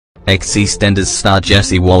Ex-EastEnders star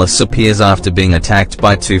Jessie Wallace appears after being attacked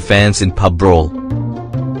by two fans in pub brawl.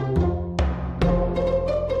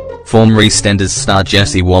 Former EastEnders star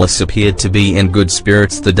Jessie Wallace appeared to be in good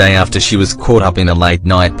spirits the day after she was caught up in a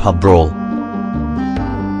late-night pub brawl.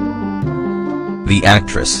 The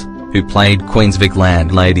actress, who played Queen's Vic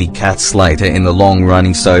landlady Cat Slater in the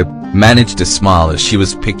long-running soap, managed to smile as she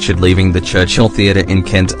was pictured leaving the Churchill Theatre in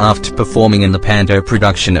Kent after performing in the Panto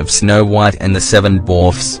production of Snow White and the Seven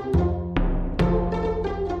Dwarfs.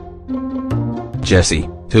 Jessie,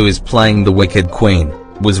 who is playing the Wicked Queen,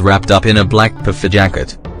 was wrapped up in a black puffer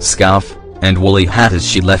jacket, scarf, and woolly hat as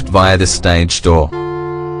she left via the stage door.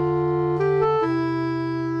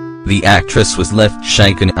 The actress was left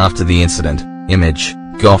shaken after the incident. Image,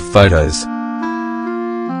 Goff photos.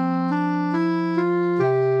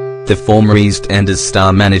 The former EastEnders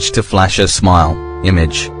star managed to flash a smile.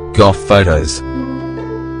 Image, Goff photos.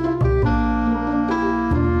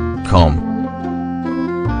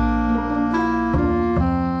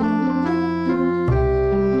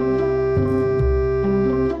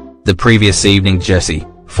 The previous evening Jessie,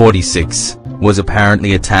 46, was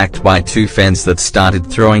apparently attacked by two fans that started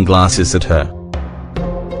throwing glasses at her.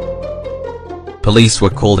 Police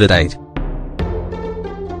were called at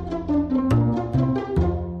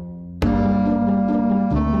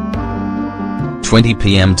 8:20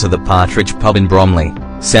 p.m. to the Partridge pub in Bromley,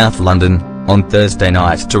 South London, on Thursday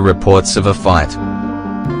night to reports of a fight.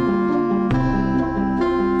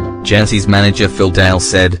 Jessie's manager Phil Dale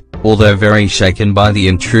said, although very shaken by the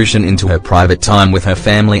intrusion into her private time with her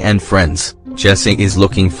family and friends, Jessie is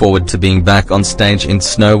looking forward to being back on stage in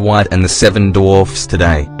Snow White and the Seven Dwarfs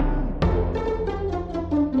today.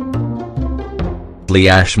 Lee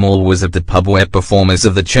Ashmore was at the pub where performers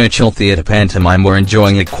of the Churchill Theatre pantomime were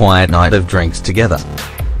enjoying a quiet night of drinks together.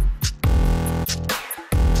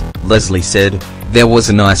 Leslie said, "There was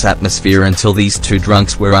a nice atmosphere until these two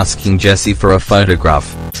drunks were asking Jessie for a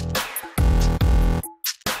photograph.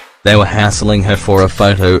 They were hassling her for a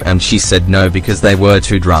photo and she said no because they were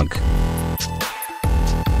too drunk.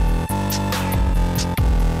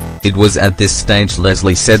 It was at this stage,"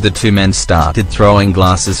 Leslie said, the two men started throwing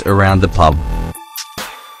glasses around the pub.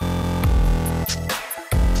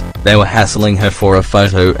 They were hassling her for a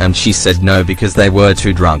photo and she said no because they were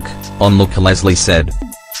too drunk. Onlooker Leslie said.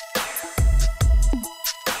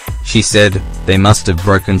 She said, "They must have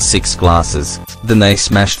broken 6 glasses, then they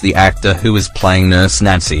smashed the actor who was playing Nurse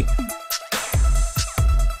Nancy.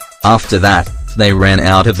 After that, they ran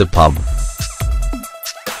out of the pub."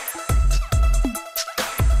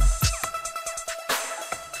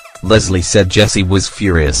 Leslie said Jessie was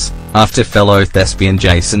furious, after fellow thespian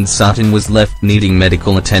Jason Sutton was left needing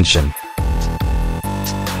medical attention.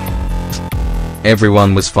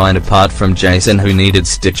 Everyone was fine apart from Jason, who needed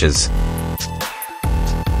stitches.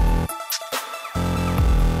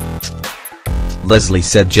 Leslie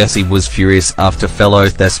said Jessie was furious after fellow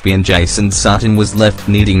thespian Jason Sutton was left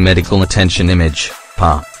needing medical attention. Image,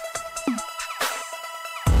 Pa.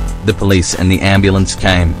 The police and the ambulance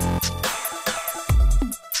came.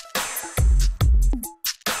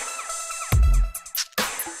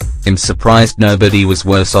 I'm surprised nobody was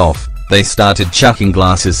worse off. They started chucking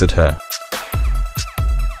glasses at her.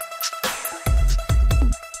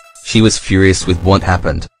 She was furious with what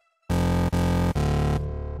happened.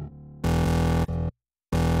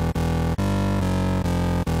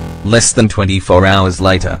 Less than 24 hours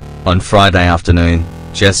later, on Friday afternoon,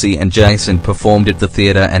 Jessie and Jason performed at the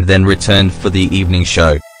theatre and then returned for the evening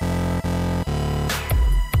show.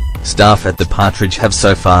 Staff at the Partridge have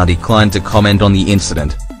so far declined to comment on the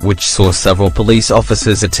incident, which saw several police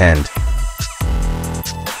officers attend.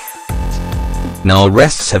 No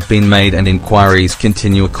arrests have been made and inquiries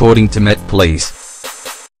continue according to Met Police.